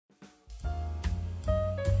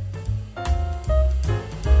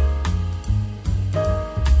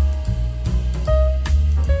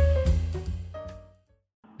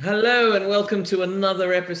Hello and welcome to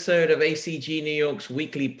another episode of ACG New York's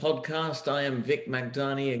weekly podcast. I am Vic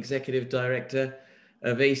Magdani, Executive Director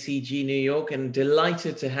of ACG New York, and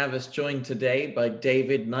delighted to have us joined today by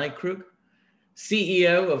David Nykrug,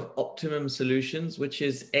 CEO of Optimum Solutions, which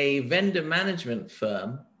is a vendor management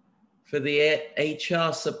firm for the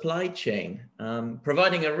HR supply chain,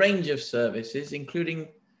 providing a range of services, including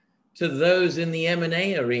to those in the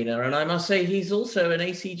M&A arena. And I must say, he's also an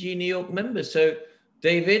ACG New York member. So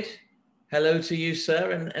David, hello to you,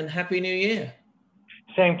 sir, and Happy New Year.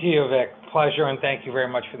 Same to you, Vic. Pleasure, and thank you very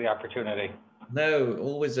much for the opportunity. No,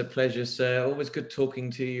 always a pleasure, sir. Always good talking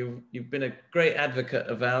to you. You've been a great advocate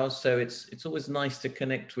of ours, so it's always nice to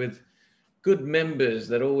connect with good members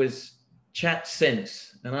that always chat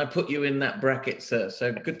sense. And I put you in that bracket, sir.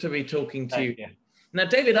 So good to be talking to you. Now,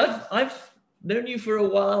 David, I've known you for a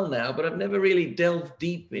while now, but I've never really delved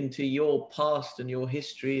deep into your past and your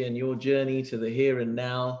history and your journey to the here and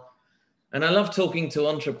now. And I love talking to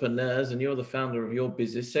entrepreneurs, and you're the founder of your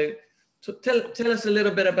business. So tell us a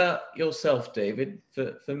little bit about yourself, David,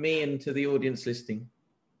 for me and to the audience listening.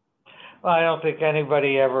 Well, I don't think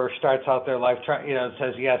anybody ever starts out their life,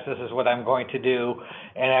 says, yes, this is what I'm going to do,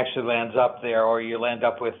 and actually lands up there, or you land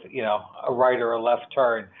up with, a right or a left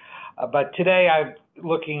turn. But today I'm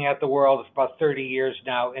looking at the world. It's about 30 years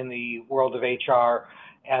now in the world of HR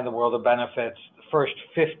and the world of benefits. The first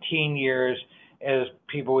 15 years, as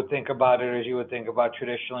people would think about it, as you would think about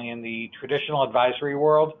traditionally in the traditional advisory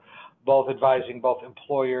world, both advising both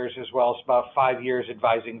employers as well as about 5 years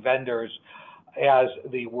advising vendors. As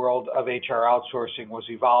the world of HR outsourcing was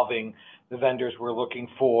evolving, the vendors were looking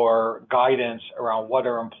for guidance around what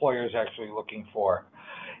are employers actually looking for.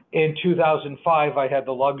 In 2005, I had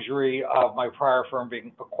the luxury of my prior firm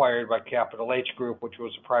being acquired by Capital H Group, which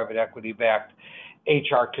was a private equity-backed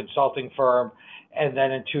HR consulting firm. And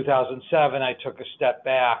then in 2007, I took a step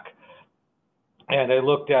back and I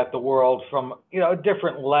looked at the world from a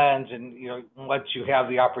different lens, and lets you have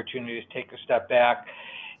the opportunity to take a step back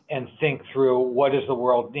and think through, what does the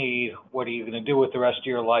world need? What are you going to do with the rest of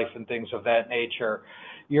your life, and things of that nature.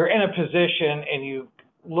 You're in a position and you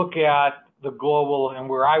look at the global and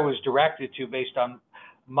where I was directed to based on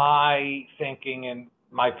my thinking and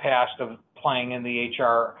my past of playing in the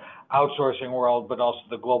HR outsourcing world, but also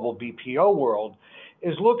the global BPO world,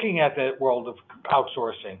 is looking at the world of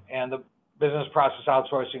outsourcing. And the business process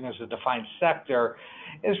outsourcing as a defined sector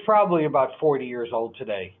is probably about 40 years old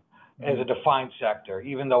today as a defined sector.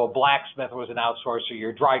 Even though a blacksmith was an outsourcer,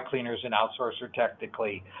 your dry cleaner is an outsourcer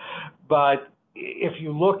technically. But if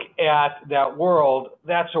you look at that world,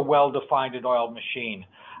 that's a well-defined and oiled machine.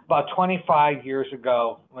 About 25 years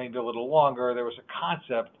ago, maybe a little longer, there was a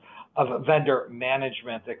concept of vendor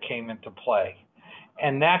management that came into play.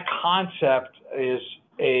 And that concept is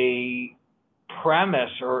a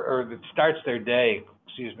premise, or that starts their day,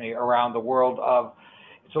 around the world of,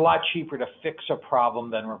 it's a lot cheaper to fix a problem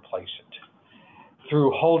than replace it,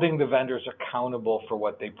 through holding the vendors accountable for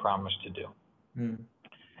what they promised to do.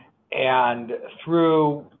 And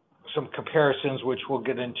through some comparisons, which we'll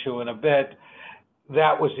get into in a bit,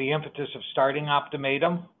 that was the impetus of starting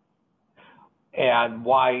Optimatum, and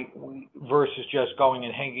why versus just going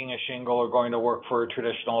and hanging a shingle or going to work for a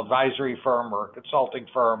traditional advisory firm or a consulting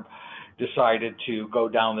firm, decided to go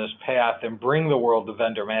down this path and bring the world of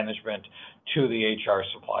vendor management to the HR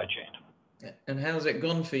supply chain. And how's it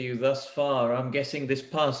gone for you thus far? I'm guessing this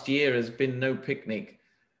past year has been no picnic.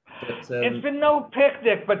 It's been no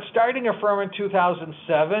picnic, but starting a firm in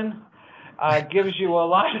 2007 gives you a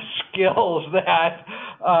lot of skills that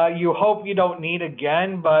you hope you don't need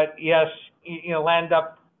again, but yes, end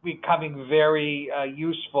up becoming very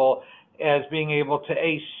useful as being able to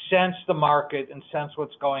sense the market and sense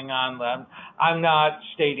what's going on. Then I'm not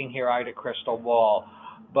stating here I had a crystal ball,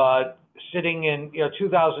 but sitting in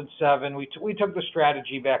 2007, we took the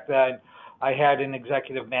strategy back then. I had an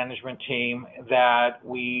executive management team that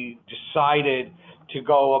we decided to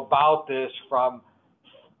go about this from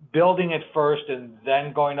building it first and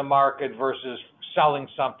then going to market versus selling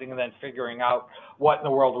something and then figuring out what in the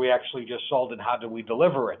world we actually just sold and how do we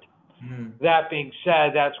deliver it. That being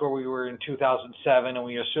said, that's where we were in 2007, and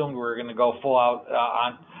we assumed we were going to go full out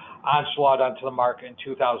onslaught onto the market in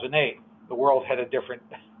 2008. The world had a different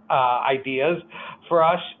ideas for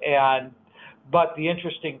us, but the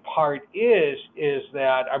interesting part is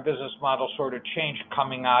that our business model sort of changed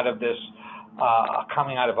coming out of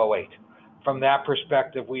 08. From that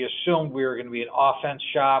perspective, we assumed we were going to be an offense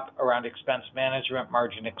shop around expense management,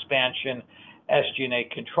 margin expansion, SG&A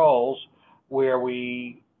controls, where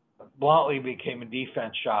we bluntly became a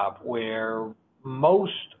defense shop, where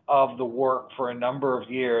most of the work for a number of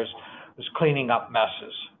years was cleaning up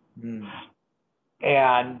messes. Mm.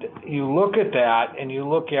 And you look at that and you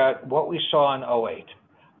look at what we saw in '08.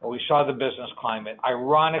 We saw the business climate.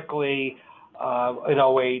 Ironically, in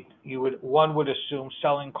 '08, one would assume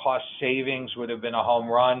selling cost savings would have been a home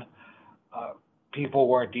run. People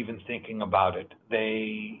weren't even thinking about it.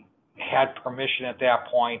 They had permission at that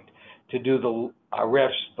point to do the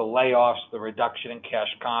RIFs, the layoffs, the reduction in cash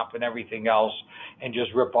comp and everything else, and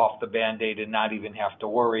just rip off the Band-Aid and not even have to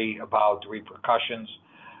worry about the repercussions.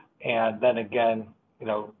 And then again,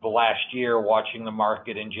 the last year, watching the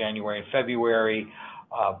market in January and February,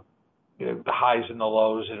 the highs and the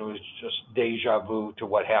lows, and it was just deja vu to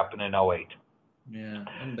what happened in '08. Yeah,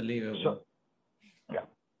 unbelievable. So, yeah.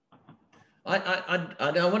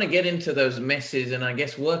 I want to get into those messes, and I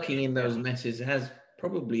guess working in those messes has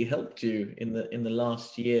probably helped you in the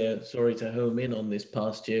last year. Sorry to home in on this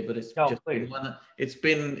past year, but it's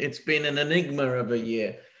been an enigma of a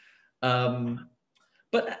year.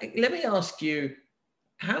 But let me ask you,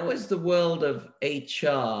 how has the world of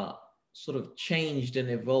HR sort of changed and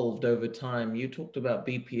evolved over time? You talked about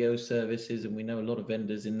BPO services, and we know a lot of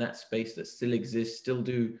vendors in that space that still exist,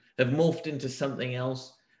 have morphed into something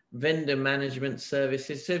else, vendor management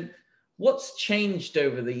services. So what's changed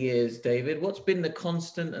over the years, David? What's been the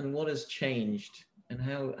constant and what has changed? And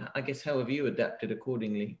how have you adapted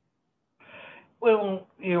accordingly? Well,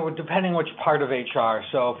 depending which part of HR.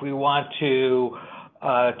 So if we want to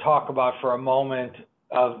talk about for a moment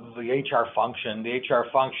of the HR function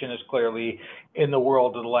is clearly in the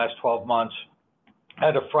world of the last 12 months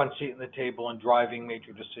had a front seat in the table and driving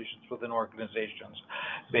major decisions within organizations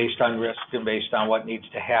based on risk and based on what needs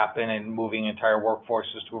to happen and moving entire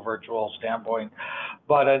workforces to a virtual standpoint.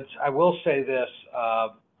 But I will say this,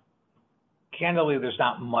 candidly, there's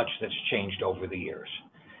not much that's changed over the years.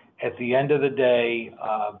 At the end of the day,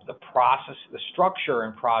 the structure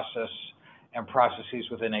and processes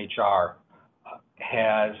within HR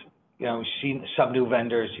has, you've seen some new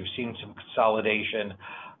vendors, you've seen some consolidation.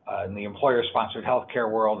 In the employer-sponsored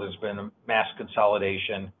healthcare world, there's been a mass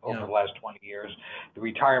consolidation over the last 20 years. The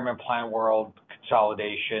retirement plan world,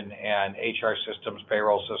 consolidation, and HR systems,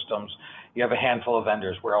 payroll systems, you have a handful of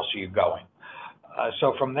vendors. Where else are you going?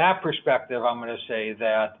 So from that perspective, I'm going to say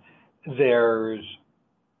that there's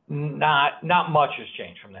not much has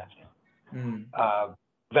changed from that standpoint.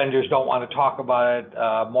 Vendors don't want to talk about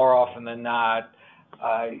it. More often than not,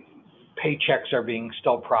 paychecks are being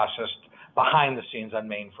still processed behind the scenes on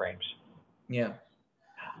mainframes. Yeah.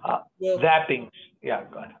 Well, that being, go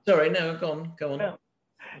ahead. Sorry, no, go on.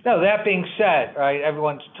 No, that being said, right,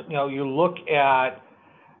 everyone's, you look at,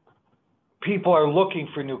 people are looking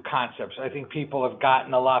for new concepts. I think people have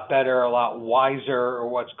gotten a lot better, a lot wiser of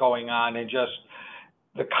what's going on, and just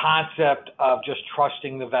the concept of just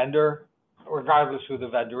trusting the vendor, regardless who the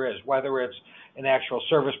vendor is, whether it's an actual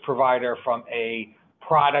service provider from a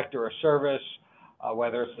product or a service,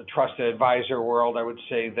 whether it's the trusted advisor world. I would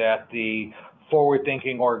say that the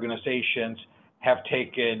forward-thinking organizations have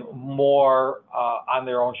taken more on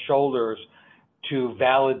their own shoulders to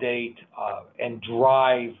validate and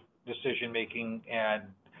drive decision-making and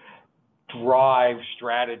drive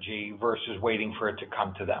strategy versus waiting for it to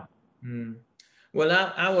come to them.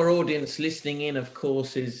 Well, our audience listening in, of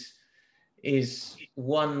course, is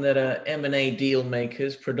one that are M&A deal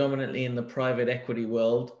makers, predominantly in the private equity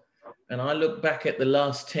world. And I look back at the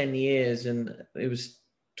last 10 years, and it was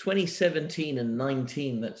 2017 and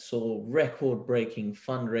 19 that saw record-breaking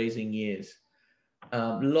fundraising years.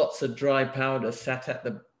 Lots of dry powder sat at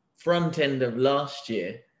the front end of last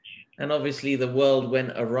year. And obviously the world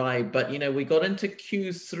went awry. But, we got into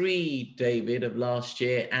Q3, David, of last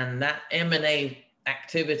year, and that M&A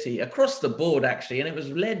activity across the board, actually, and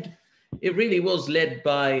it really was led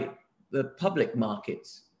by the public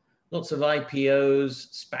markets. Lots of IPOs,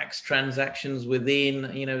 SPACs transactions within,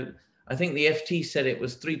 I think the FT said it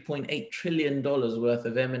was $3.8 trillion worth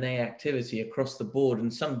of M&A activity across the board.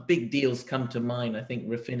 And some big deals come to mind. I think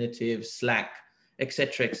Refinitiv, Slack, et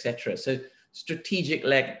cetera, et cetera. So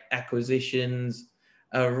strategic-led acquisitions,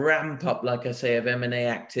 a ramp up, like I say, of M&A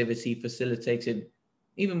activity facilitated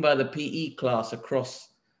even by the PE class across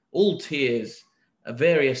all tiers,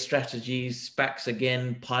 various strategies, SPACs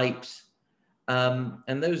again, pipes,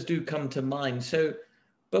 and those do come to mind. So,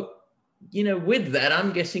 but, with that,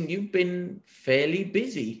 I'm guessing you've been fairly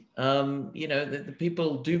busy. The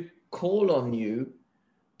people do call on you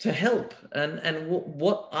to help. And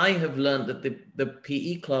what I have learned that the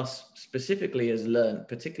PE class specifically has learned,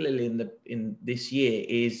 particularly in this year,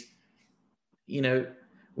 is,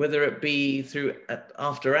 whether it be through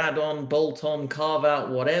after add-on, bolt-on, carve-out,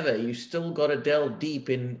 whatever, you still got to delve deep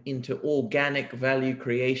into organic value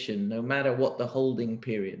creation, no matter what the holding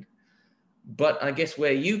period. But I guess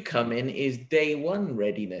where you come in is day one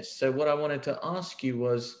readiness. So what I wanted to ask you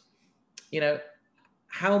was,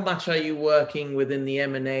 how much are you working within the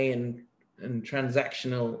M&A and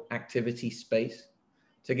transactional activity space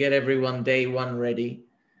to get everyone day one ready?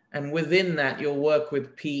 And within that, your work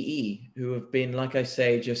with PE, who have been, like I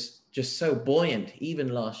say, just so buoyant,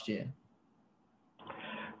 even last year.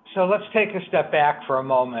 So let's take a step back for a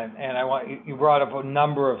moment. And you brought up a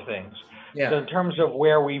number of things. Yeah. So in terms of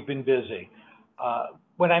where we've been busy,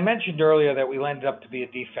 when I mentioned earlier that we landed up to be a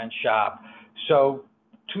defense shop, so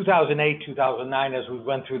 2008, 2009, as we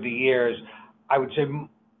went through the years, I would say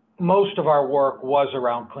most of our work was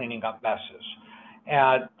around cleaning up messes.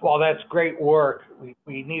 And while that's great work,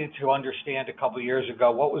 we needed to understand a couple of years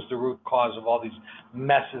ago what was the root cause of all these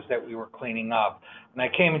messes that we were cleaning up. And I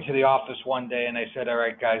came into the office one day and I said, all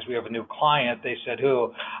right, guys, we have a new client. They said,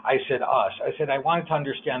 who? I said, us. I said, I wanted to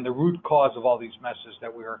understand the root cause of all these messes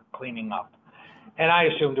that we were cleaning up. And I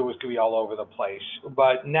assumed it was going to be all over the place.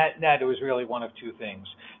 But net, it was really one of two things.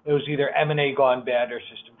 It was either M&A gone bad or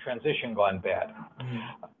system transition gone bad.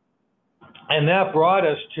 Mm-hmm. And that brought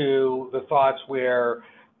us to the thoughts where,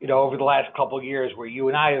 over the last couple of years where you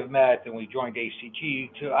and I have met and we joined ACG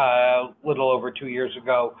a little over 2 years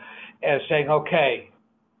ago, as saying, okay,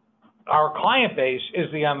 our client base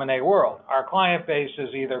is the M&A world. Our client base is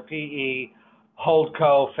either PE,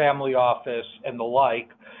 holdco, family office, and the like.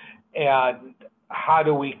 And how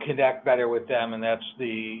do we connect better with them? And that's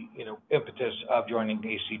the impetus of joining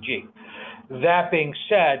ACG. That being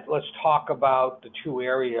said, let's talk about the two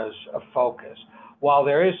areas of focus. While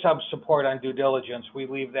there is some support on due diligence, we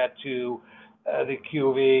leave that to the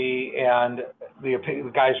QV and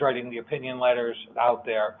the guys writing the opinion letters out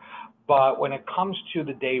there. But when it comes to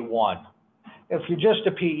the day one, if you're just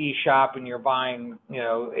a PE shop and you're buying,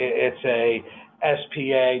 it's a SPA,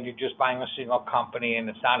 and you're just buying a single company and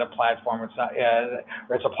it's not a platform, or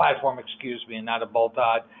it's a platform, and not a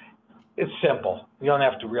bolt-on, it's simple. You don't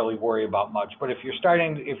have to really worry about much. But if you're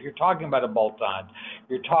talking about a bolt-on,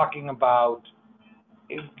 you're talking about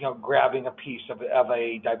grabbing a piece of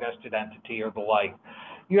a divested entity or the like,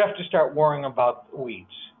 you have to start worrying about weeds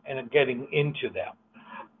and getting into them.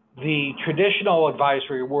 The traditional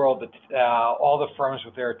advisory world, all the firms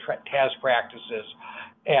with their TAS practices,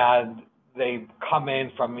 and they come in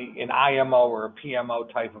from an IMO or a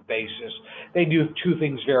PMO type of basis. They do two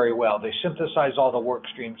things very well. They synthesize all the work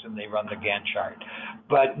streams and they run the Gantt chart.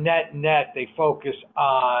 But net, they focus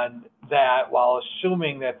on that while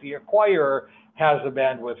assuming that the acquirer has the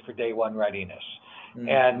bandwidth for day one readiness. Mm-hmm.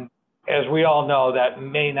 And as we all know, that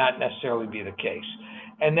may not necessarily be the case.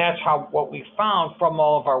 And that's what we found from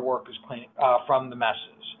all of our work is cleaning from the messes,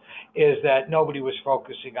 is that nobody was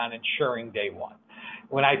focusing on ensuring day one.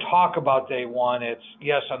 When I talk about day one, it's,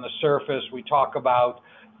 yes, on the surface, we talk about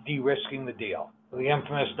de-risking the deal. The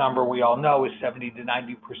infamous number we all know is 70 to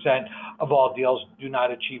 90% of all deals do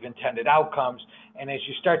not achieve intended outcomes. And as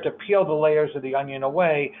you start to peel the layers of the onion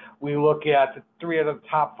away, we look at the 3 of the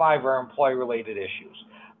top 5 are employee-related issues.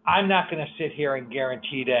 I'm not going to sit here and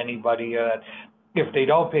guarantee to anybody that if they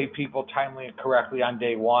don't pay people timely and correctly on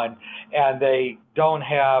day one, and they don't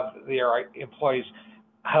have their employees'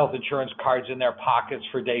 health insurance cards in their pockets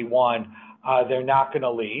for day one, they're not going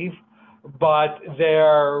to leave. But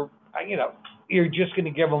you're just going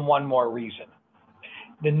to give them one more reason.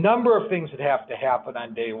 The number of things that have to happen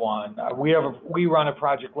on day one, we run a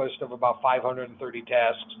project list of about 530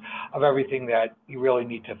 tasks of everything that you really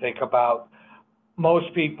need to think about.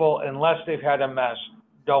 Most people, unless they've had a mess,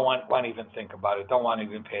 don't want to even think about it, don't want to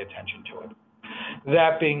even pay attention to it.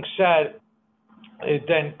 That being said, it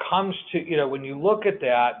then comes to, when you look at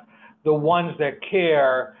that, the ones that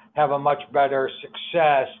care have a much better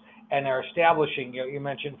success and are establishing, you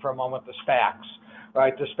mentioned for a moment the SPACs,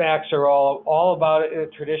 right? The SPACs are all about a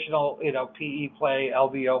traditional, PE play,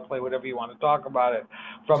 LBO play, whatever you want to talk about it.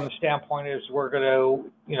 From the standpoint is we're going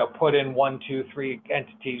to, put in 1, 2, 3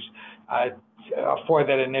 entities for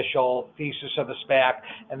that initial thesis of the SPAC,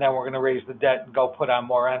 and then we're going to raise the debt and go put on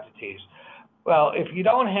more entities. Well, if you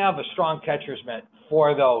don't have a strong catcher's mitt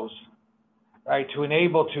for those, right, to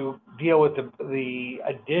enable to deal with the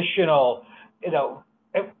additional,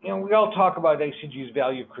 we all talk about ACG's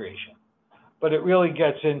value creation, but it really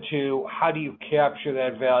gets into how do you capture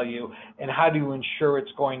that value and how do you ensure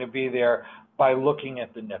it's going to be there by looking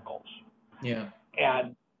at the nickels. Yeah.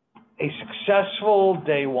 And a successful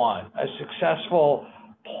day one, a successful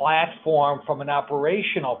platform from an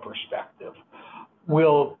operational perspective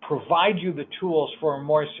will provide you the tools for a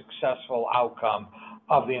more successful outcome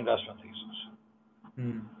of the investment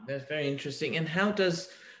thesis. That's very interesting. And how does,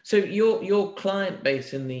 so your client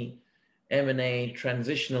base in the M&A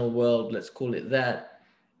transitional world, let's call it that,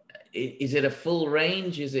 is it a full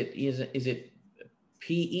range? Is it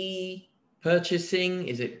PE purchasing?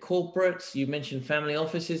 Is it corporates? You mentioned family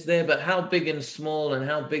offices there, but how big and small, and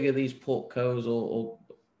how big are these portcos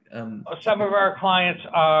some of our clients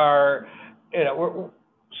are,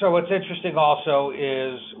 so what's interesting also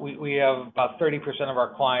is we have about 30% of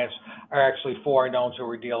our clients are actually foreign owned, so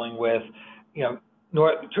we're dealing with,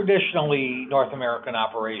 traditionally North American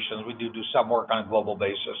operations. We do some work on a global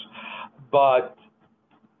basis. But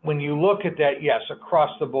when you look at that, yes,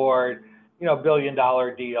 across the board,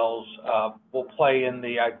 billion-dollar deals will play in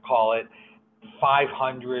the, I'd call it,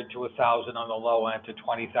 500 to 1,000 on the low end to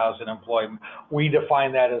 20,000 employee. We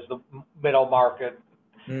define that as the middle market.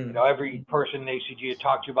 Every person in ACG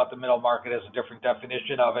talked to you about the middle market has a different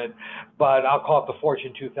definition of it, but I'll call it the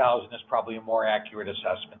Fortune 2000 is probably a more accurate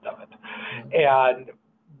assessment of it. And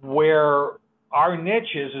where our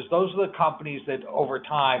niche is those are the companies that over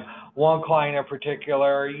time, one client in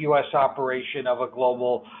particular, U.S. operation of a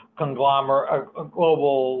global conglomerate, a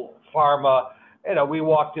global pharma, we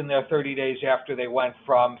walked in there 30 days after they went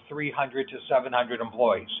from 300 to 700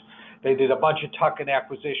 employees. They did a bunch of tuck-in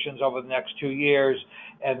acquisitions over the next 2 years,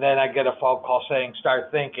 and then I get a phone call saying, start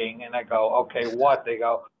thinking, and I go, okay, what? They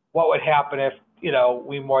go, what would happen if,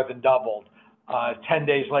 we more than doubled? 10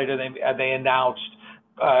 days later, they announced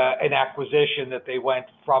an acquisition that they went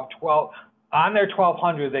from 12, on their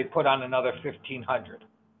 1,200, they put on another 1,500.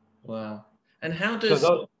 Wow. And how does,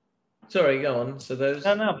 sorry, go on. So those.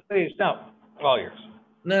 No, please, no. All yours.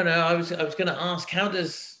 No, I was going to ask, how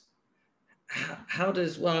does,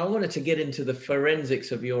 well, I wanted to get into the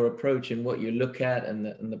forensics of your approach and what you look at and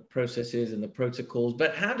the processes and the protocols,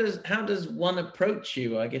 but how does one approach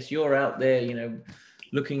you? I guess you're out there,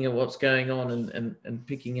 looking at what's going on and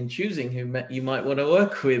picking and choosing who you might want to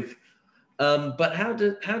work with. But how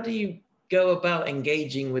do you go about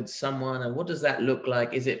engaging with someone, and what does that look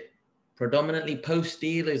like? Is it predominantly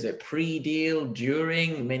post-deal? Is it pre-deal,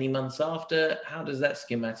 during, many months after? How does that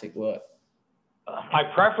schematic work? My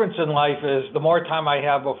preference in life is the more time I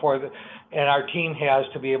have and our team has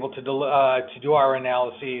to be able to do our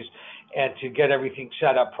analyses and to get everything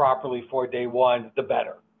set up properly for day one, the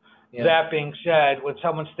better. Yeah. That being said, when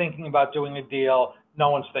someone's thinking about doing a deal,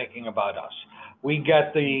 no one's thinking about us. We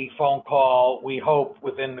get the phone call, we hope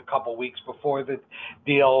within a couple weeks before the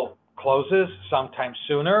deal closes, sometimes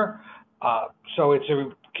sooner. So it's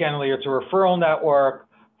a referral network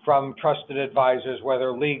from trusted advisors,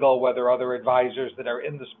 whether legal, whether other advisors that are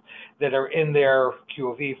in their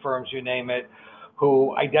QOV firms, you name it,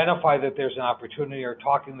 who identify that there's an opportunity or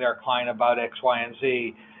talking to their client about X, Y, and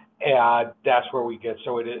Z, and that's where we get.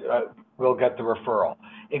 So we'll get the referral.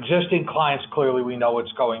 Existing clients, clearly we know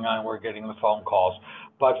what's going on. We're getting the phone calls.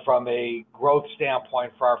 But from a growth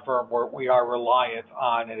standpoint for our firm, we are reliant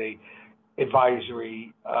on the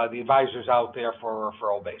advisors out there for a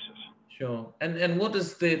referral basis. Sure. And what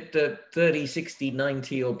does the 30, 60,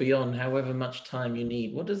 90 or beyond, however much time you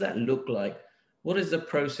need, what does that look like? What is the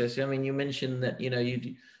process? I mean, you mentioned that,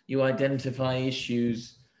 you identify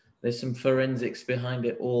issues, there's some forensics behind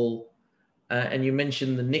it all. And you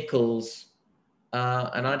mentioned the nickels.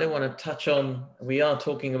 And I don't want to touch on, we are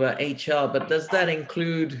talking about HR, but does that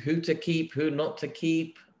include who to keep, who not to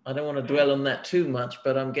keep? I don't want to dwell on that too much,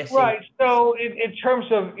 but I'm guessing. Right. So in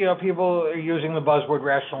terms of, people are using the buzzword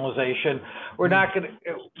rationalization, we're not going to,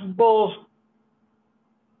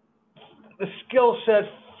 the skill set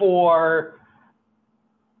for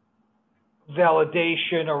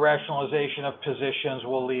validation or rationalization of positions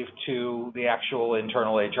will leave to the actual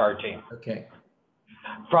internal HR team. Okay.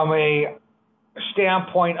 From a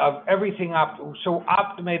standpoint of everything so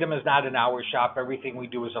Optimatum is not an hour shop. Everything we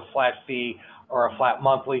do is a flat fee or a flat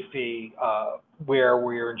monthly fee, where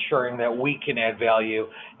we're ensuring that we can add value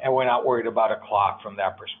and we're not worried about a clock from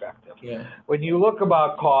that perspective. Yeah. When you look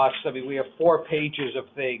about costs, we have 4 pages of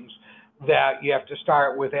things that you have to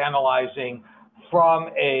start with analyzing from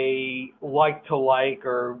a like to like,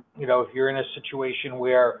 or, if you're in a situation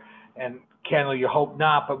where, and candidly, you hope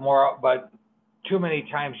not, but too many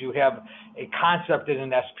times you have a concept in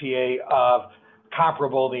an SPA of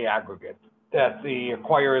comparable the aggregate, that the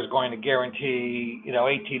acquirer is going to guarantee,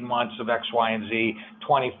 18 months of X, Y, and Z,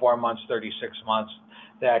 24 months, 36 months,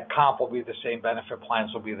 that comp will be the same, benefit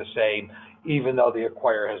plans will be the same, even though the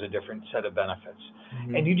acquirer has a different set of benefits.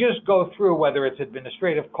 Mm-hmm. And you just go through whether it's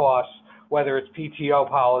administrative costs, whether it's PTO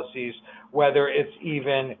policies, whether it's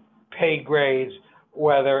even pay grades,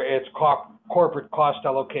 whether it's corporate cost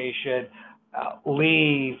allocation,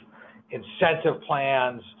 leave, incentive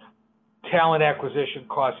plans, talent acquisition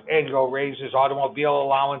costs, annual raises, automobile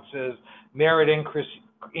allowances, merit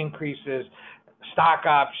increases, stock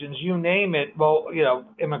options, you name it. Well,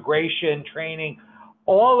 immigration, training,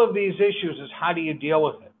 all of these issues is how do you deal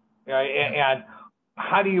with it, right? And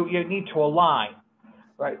how do you need to align,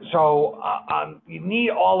 right? So you need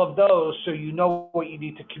all of those so you know what you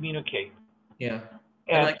need to communicate. Yeah.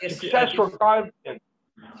 And I guess, success regardless.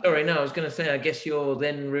 Sorry, no, I was going to say, I guess you're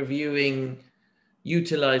then reviewing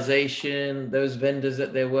utilization, those vendors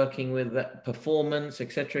that they're working with, that performance,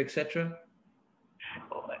 et cetera, et cetera.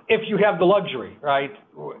 If you have the luxury, right?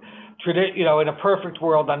 In a perfect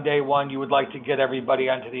world on day one, you would like to get everybody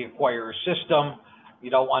onto the acquirer system. You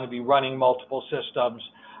don't want to be running multiple systems.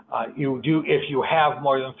 If you have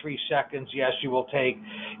more than 3 seconds, yes, you will take.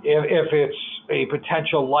 If it's a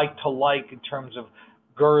potential like-to-like in terms of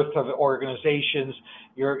girth of organizations,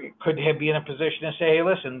 you could be in a position to say, hey,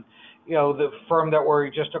 listen, the firm that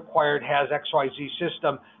we just acquired has XYZ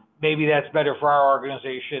system. Maybe that's better for our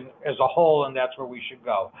organization as a whole, and that's where we should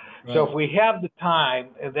go. Right. So if we have the time,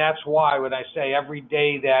 and that's why when I say every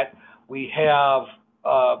day that we have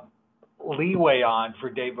leeway on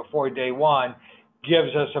for before day one,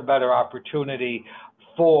 gives us a better opportunity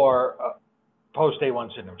for post day one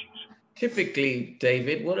synergies. Typically,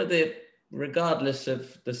 David, regardless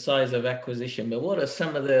of the size of acquisition, but what are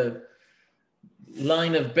some of the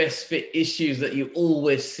line of best fit issues that you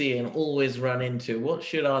always see and always run into? What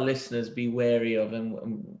should our listeners be wary of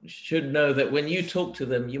and should know that when you talk to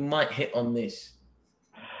them, you might hit on this?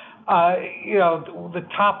 The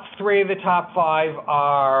top 3 of the top 5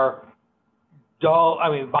 are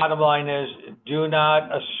bottom line is, do not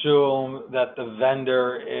assume that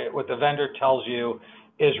what the vendor tells you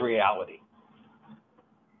is reality.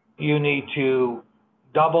 You need to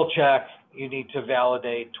double check, you need to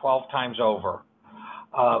validate 12 times over.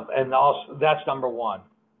 And also, that's number one.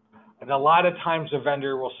 And a lot of times the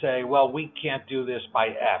vendor will say, well, we can't do this by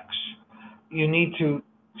X. You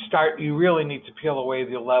really need to peel away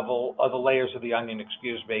the layers of the onion,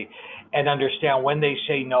 and understand when they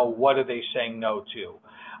say no, what are they saying no to?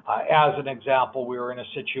 As an example, we were in a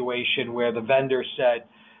situation where the vendor said,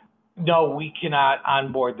 no, we cannot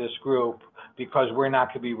onboard this group because we're not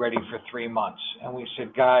going to be ready for 3 months. And we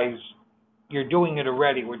said, guys, you're doing it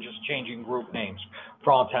already. We're just changing group names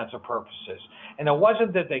for all intents and purposes. And it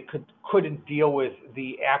wasn't that they couldn't deal with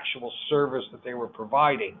the actual service that they were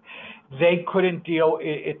providing. They couldn't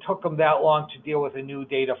it took them that long to deal with a new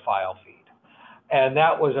data file feed. And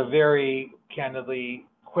that was a very candidly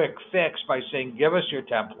quick fix by saying, give us your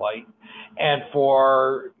template. And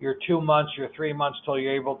for your 2 months, your 3 months till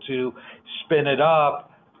you're able to spin it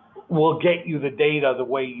up, we'll get you the data the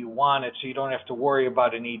way you want it, so you don't have to worry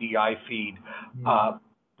about an EDI feed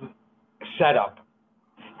setup.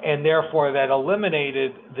 And therefore, that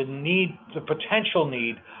eliminated the potential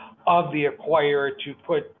need of the acquirer to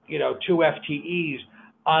put 2 FTEs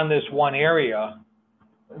on this one area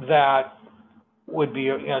that would be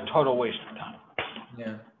a total waste of time.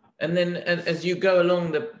 Yeah. And then as you go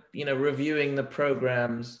along reviewing the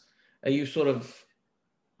programs, are you sort of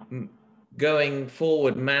going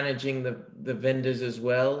forward managing the vendors as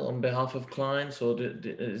well on behalf of clients, or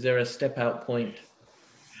is there a step out point?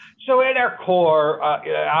 So at our core,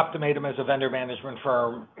 Optimatum as a vendor management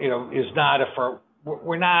firm, is not a firm.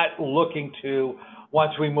 We're not looking to,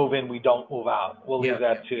 once we move in, we don't move out. We'll leave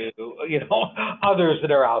that to, others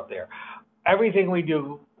that are out there. Everything we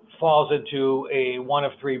do falls into one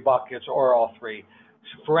of 3 buckets or all 3.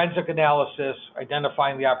 Forensic analysis,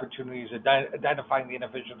 identifying the opportunities, identifying the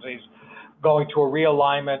inefficiencies, going to a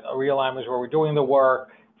realignment is where we're doing the work,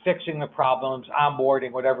 fixing the problems,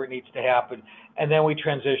 onboarding, whatever needs to happen. And then we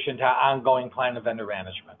transition to ongoing client and vendor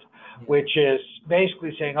management, which is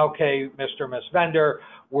basically saying, okay, Mr. and Ms. Vendor,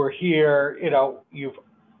 we're here, you've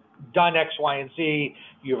done X, Y, and Z.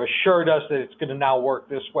 You've assured us that it's going to now work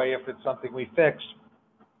this way if it's something we fix.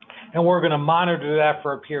 And we're going to monitor that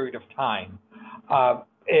for a period of time.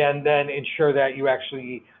 And then ensure that you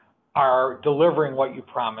actually are delivering what you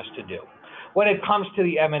promised to do. When it comes to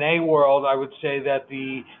the M&A world, I would say that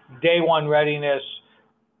the day one readiness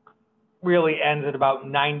really ends at about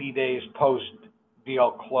 90 days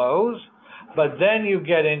post-deal close. But then you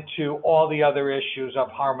get into all the other issues of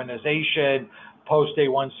harmonization, post-day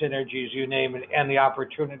one synergies, you name it, and the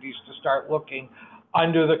opportunities to start looking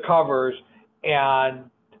under the covers and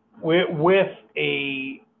with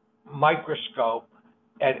a microscope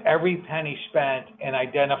at every penny spent and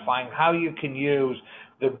identifying how you can use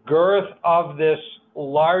the girth of this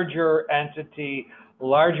larger entity,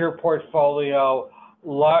 larger portfolio,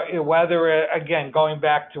 whether, again, going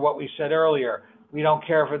back to what we said earlier, we don't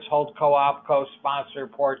care if it's holdco, opco, sponsor,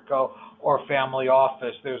 portco, or family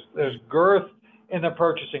office. There's girth in the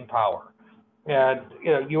purchasing power. And,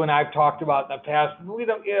 you and I have talked about in the past, we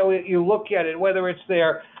don't, you look at it, whether it's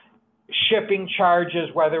their shipping charges,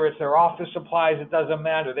 whether it's their office supplies, it doesn't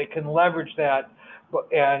matter. They can leverage that.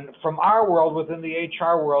 And from our world, within the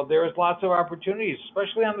HR world, there's lots of opportunities,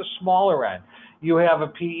 especially on the smaller end. You have a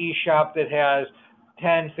PE shop that has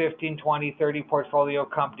 10, 15, 20, 30 portfolio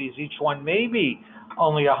companies, each one maybe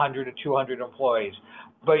only 100 to 200 employees.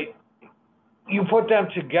 But you put them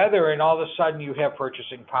together and all of a sudden you have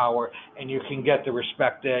purchasing power and you can get the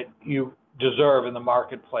respect that you deserve in the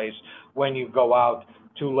marketplace when you go out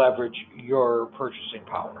to leverage your purchasing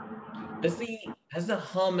power. Has the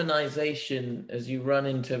harmonization, as you run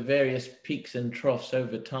into various peaks and troughs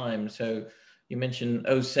over time, so you mentioned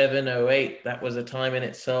 07, 08, that was a time in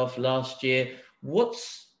itself last year. What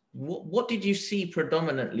did you see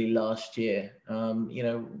predominantly last year?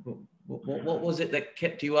 What was it that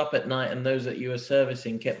kept you up at night and those that you were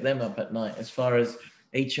servicing kept them up at night as far as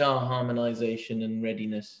HR harmonization and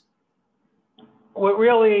readiness? What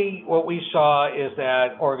we saw is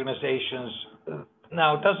that organizations,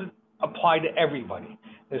 now it doesn't apply to everybody.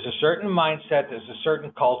 There's a certain mindset, there's a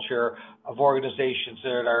certain culture of organizations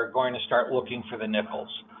that are going to start looking for the nickels.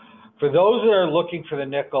 For those that are looking for the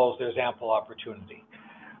nickels, there's ample opportunity.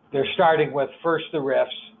 They're starting with first the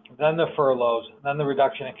RIFs, then the furloughs, then the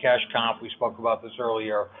reduction in cash comp. We spoke about this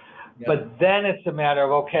earlier. Yeah. But then it's a matter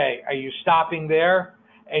of, okay, are you stopping there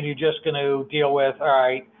and you're just going to deal with, all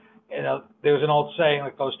right, there's an old saying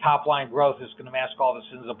that goes, top line growth is going to mask all the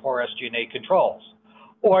sins of poor SG&A controls.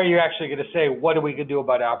 Or are you actually going to say, what are we going to do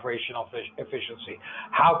about operational efficiency?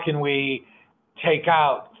 How can we take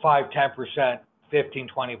out 5, 10%, 15,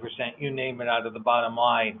 20%, you name it, out of the bottom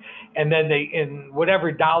line? And then in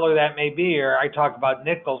whatever dollar that may be, or I talk about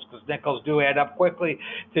nickels, because nickels do add up quickly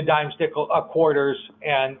to dimes, quarters,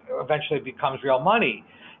 and eventually it becomes real money.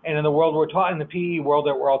 And in the world in the PE world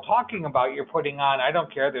that we're all talking about, you're putting on, I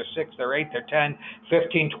don't care, they're 6, they're 8, they're 10,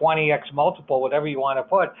 15, 20x multiple, whatever you want to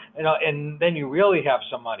put, and then you really have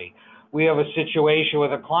some money. We have a situation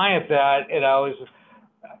with a client that,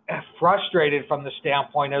 is frustrated from the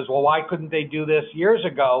standpoint is, well, why couldn't they do this years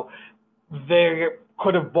ago? They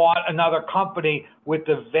could have bought another company with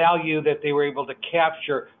the value that they were able to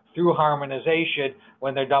capture through harmonization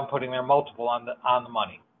when they're done putting their multiple on the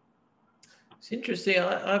money. It's interesting.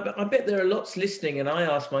 I bet there are lots listening, and I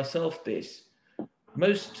ask myself this.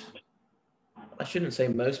 I shouldn't say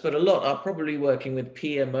most, but a lot are probably working with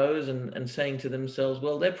PMOs and saying to themselves,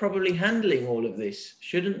 well, they're probably handling all of this.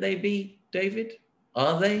 Shouldn't they be, David?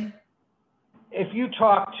 Are they? If you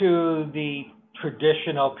talk to the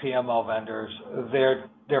traditional PMO vendors,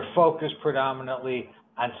 they're focused predominantly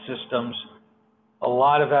on systems, a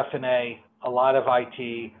lot of F&A, a lot of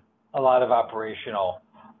IT, a lot of operational.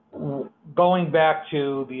 Going back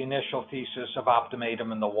to the initial thesis of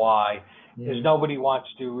Optimatum and the why, is nobody wants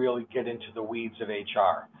to really get into the weeds of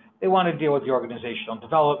HR. They want to deal with the organizational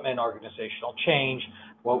development, organizational change,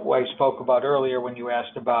 what I spoke about earlier when you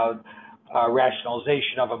asked about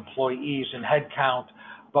rationalization of employees and headcount.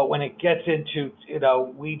 But when it gets into,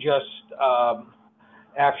 we just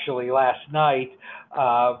actually last night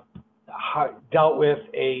dealt with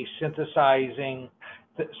a synthesizing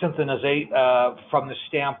from the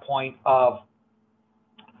standpoint of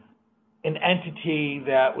an entity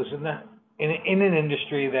that was in an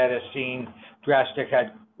industry that has seen drastic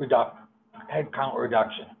headcount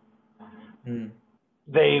reduction.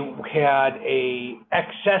 They had a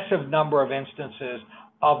excessive number of instances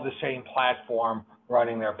of the same platform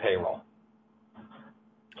running their payroll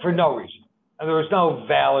for no reason. And there was no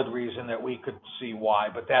valid reason that we could see why,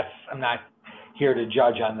 but I'm not here to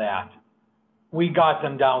judge on that. We got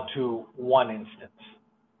them down to one instance.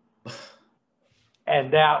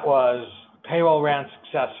 And that was payroll ran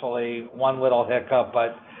successfully, one little hiccup,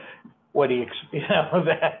 but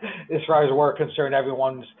that as far as we're concerned,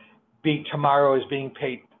 everyone's tomorrow is being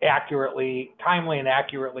paid timely and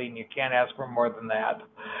accurately, and you can't ask for more than that.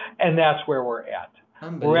 And that's where we're at.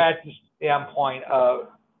 We're at the standpoint of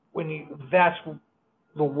that's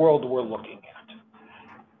the world we're looking at.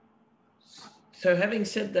 So having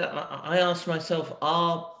said that, I asked myself,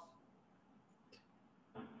 are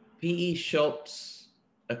PE shops,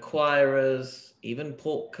 acquirers, even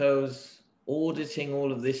portcos auditing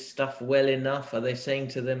all of this stuff well enough? Are they saying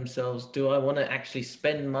to themselves, do I want to actually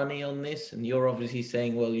spend money on this? And you're obviously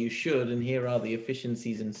saying, well, you should, and here are the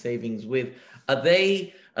efficiencies and savings with. Are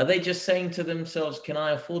they just saying to themselves, can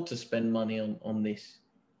I afford to spend money on this?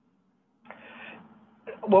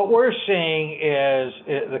 what we're seeing is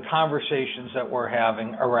the conversations that we're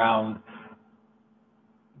having around,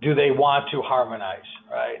 do they want to harmonize,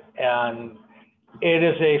 right? And it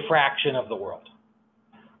is a fraction of the world.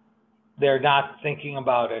 They're not thinking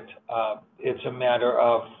about it. It's a matter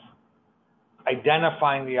of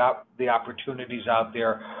identifying the opportunities out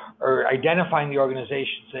there, or identifying the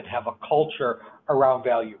organizations that have a culture around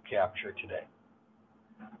value capture today.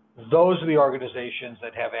 Those are the organizations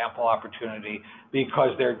that have ample opportunity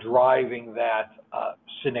because they're driving that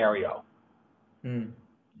scenario.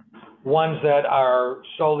 Ones that are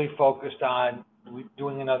solely focused on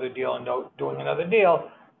doing another deal and doing another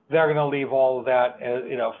deal, they're going to leave all of that,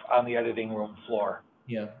 on the editing room floor.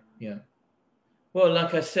 Yeah, yeah. Well,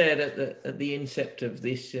 like I said at the incept of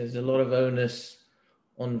this, there's a lot of onus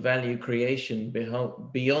on value creation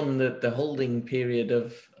beyond the holding period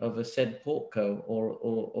of a said portco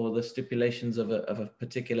or the stipulations of a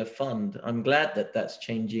particular fund. I'm glad that that's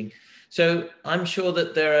changing. So I'm sure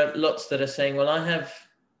that there are lots that are saying, well, I have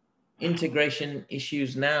integration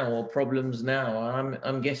issues now or problems now.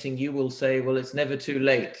 I'm guessing you will say, well, it's never too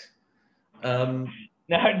late.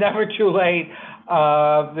 Never too late.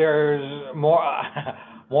 There's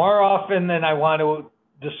more often than I want to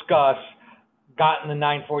discuss, gotten the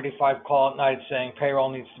 9:45 call at night saying payroll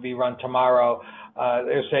needs to be run tomorrow.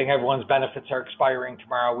 They're saying everyone's benefits are expiring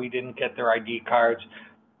tomorrow. We didn't get their ID cards.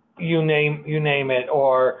 You name it.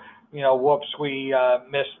 Or, whoops, we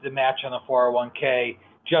missed the match on the 401k.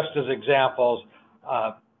 Just as examples,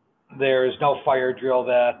 there is no fire drill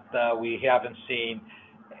that we haven't seen.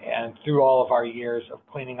 And through all of our years of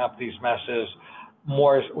cleaning up these messes,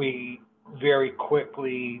 we very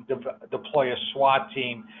quickly deploy a SWAT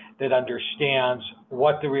team that understands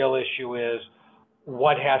what the real issue is,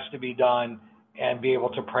 what has to be done, and be able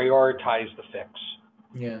to prioritize the fix.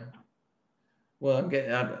 Yeah. Well,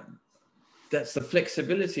 that's the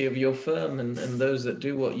flexibility of your firm and those that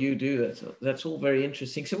do what you do. That's all very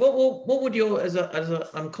interesting. So what would your,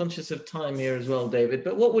 I'm conscious of time here as well, David,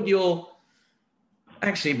 but what would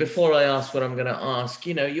actually, before I ask what I'm going to ask,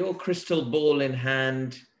 your crystal ball in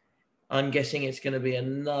hand, I'm guessing it's going to be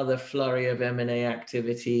another flurry of M&A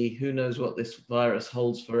activity. Who knows what this virus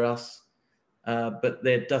holds for us? But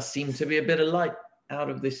there does seem to be a bit of light out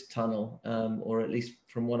of this tunnel, or at least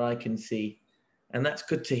from what I can see. And that's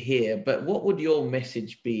good to hear. But what would your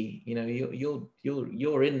message be?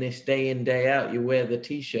 You're in this day in, day out. You wear the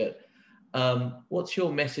T-shirt. What's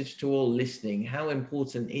your message to all listening? How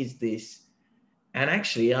important is this? And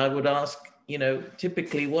actually, I would ask,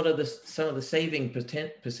 typically, what are some of the saving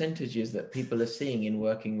percentages that people are seeing in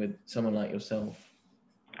working with someone like yourself?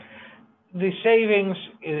 The savings,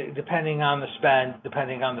 depending on the spend,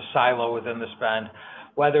 depending on the silo within the spend,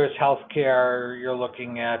 whether it's healthcare, you're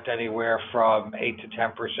looking at anywhere from 8 to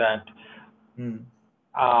 10%.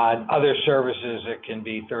 On other services, it can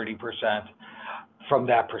be 30% from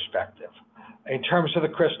that perspective. In terms of the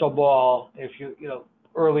crystal ball, if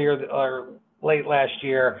earlier or late last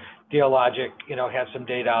year, Dealogic, had some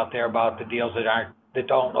data out there about the deals that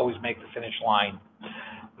don't always make the finish line.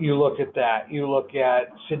 You look at that. You look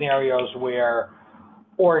at scenarios where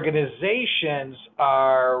organizations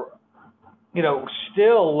are,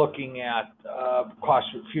 still looking at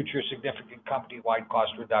future significant company-wide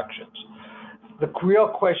cost reductions. The real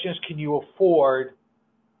question is, can you afford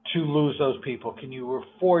to lose those people? Can you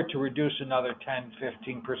afford to reduce another 10,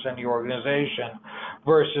 15% of your organization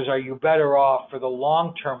versus are you better off for the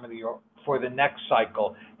long term for the next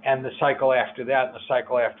cycle and the cycle after that and the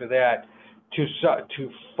cycle after that to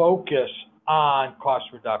focus on cost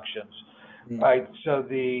reductions, right? So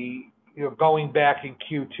going back in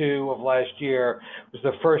Q2 of last year was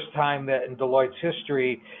the first time that in Deloitte's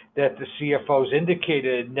history that the CFOs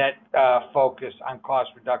indicated net focus on cost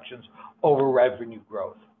reductions over revenue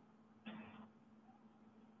growth.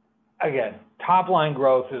 Again, top line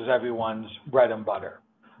growth is everyone's bread and butter,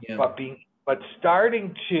 but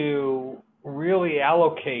starting to really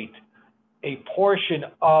allocate a portion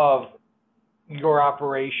of your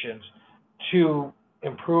operations to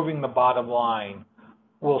improving the bottom line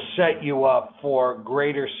will set you up for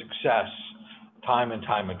greater success time and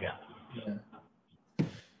time again. Yeah.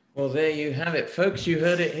 Well, there you have it, folks. You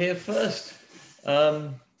heard it here first.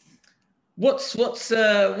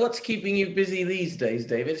 What's keeping you busy these days,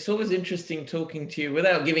 David? It's always interesting talking to you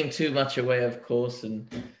without giving too much away, of course,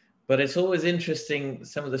 but it's always interesting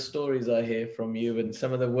some of the stories I hear from you and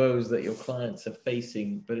some of the woes that your clients are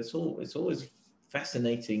facing. But it's always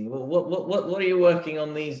fascinating. Well, what are you working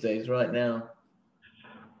on these days, right now?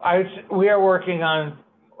 We are working on,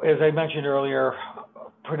 as I mentioned earlier,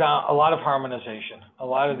 a lot of harmonization. A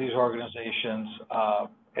lot of these organizations,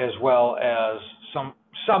 as well as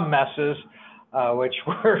some messes, which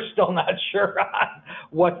we're still not sure on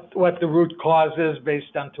what the root cause is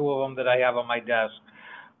based on two of them that I have on my desk.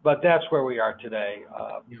 But that's where we are today.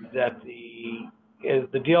 That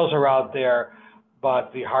the deals are out there,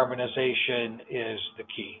 but the harmonization is the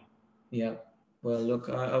key. Yeah. Well, look,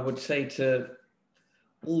 I would say to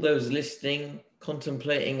all those listening,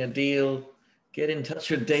 contemplating a deal, get in touch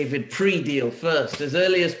with David pre-deal first, as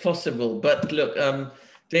early as possible. But look,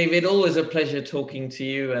 David, always a pleasure talking to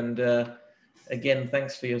you. And again,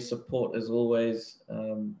 thanks for your support as always,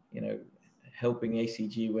 helping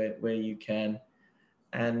ACG where you can.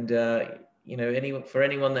 And, for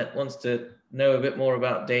anyone that wants to know a bit more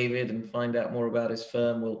about David and find out more about his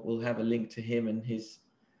firm, we'll have a link to him and his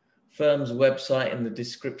firm's website in the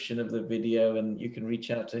description of the video, and you can reach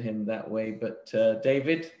out to him that way. But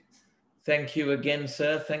David, thank you again,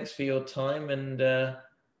 sir. Thanks for your time, and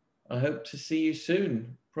I hope to see you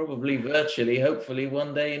soon, probably virtually, hopefully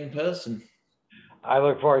one day in person. I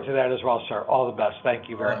look forward to that as well, sir. All the best. Thank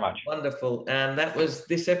you very much. Wonderful. And that was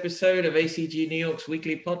this episode of ACG New York's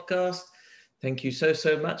weekly podcast. Thank you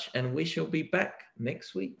so much, and we shall be back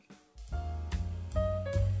next week.